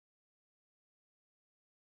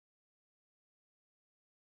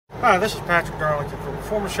Hi, this is Patrick Darlington from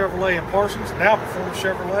Performance Chevrolet in Parsons, now Performance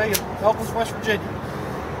Chevrolet in Elkins, West Virginia.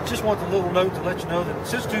 Just want a little note to let you know that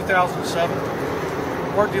since 2007,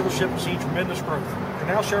 our dealership has seen tremendous growth. And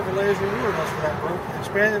now Chevrolet has rewarded us for that growth,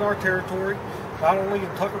 expanding our territory, not only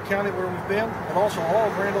in Tucker County where we've been, but also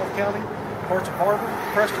all of Randolph County, parts of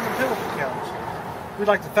Harbor, Preston, and Pendleton counties. We'd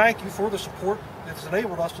like to thank you for the support that's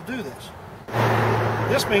enabled us to do this.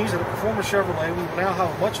 This means that at Performance Chevrolet, we will now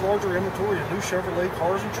have a much larger inventory of new Chevrolet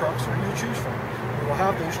cars and trucks for you to choose from. We will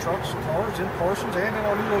have those trucks and cars in Parsons and in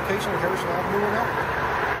our new location at Harrison Avenue in Elkins.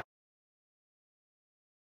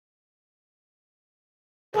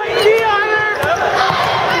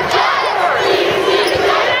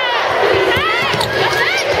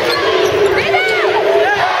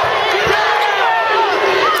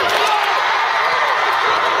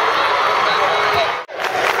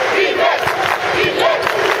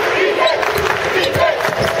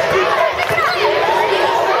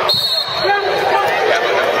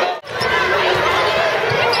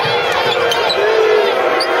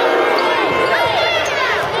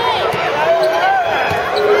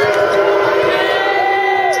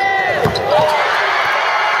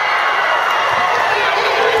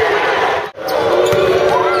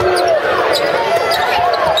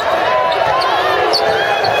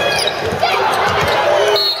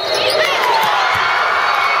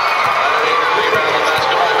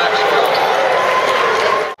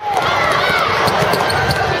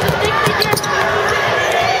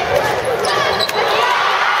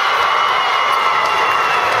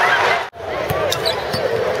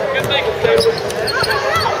 Thank you.